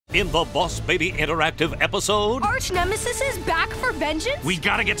In the Boss Baby Interactive episode, Arch Nemesis is back for vengeance? We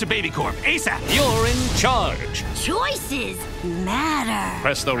gotta get to Baby Corp ASAP! you're in charge. Choices matter.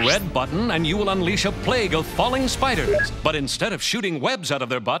 Press the red button and you will unleash a plague of falling spiders. But instead of shooting webs out of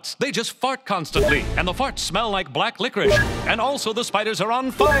their butts, they just fart constantly. And the farts smell like black licorice. And also the spiders are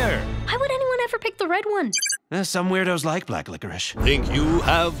on fire. Why would anyone ever pick the red one? Some weirdos like black licorice. Think you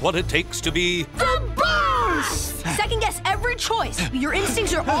have what it takes to be The boss! Second guess every choice. Your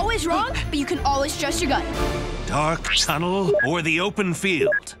instincts are always wrong, but you can always trust your gut. Dark tunnel or the open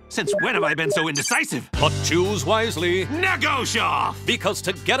field? Since when have I been so indecisive? But choose wisely, Negotia! because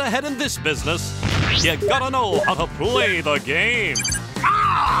to get ahead in this business, you gotta know how to play the game.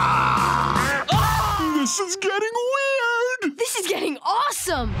 This is getting weird! This is getting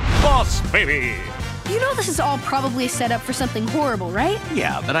awesome! Boss Baby. You know this is all probably set up for something horrible, right?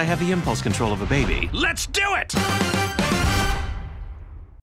 Yeah, but I have the impulse control of a baby. Let's do it!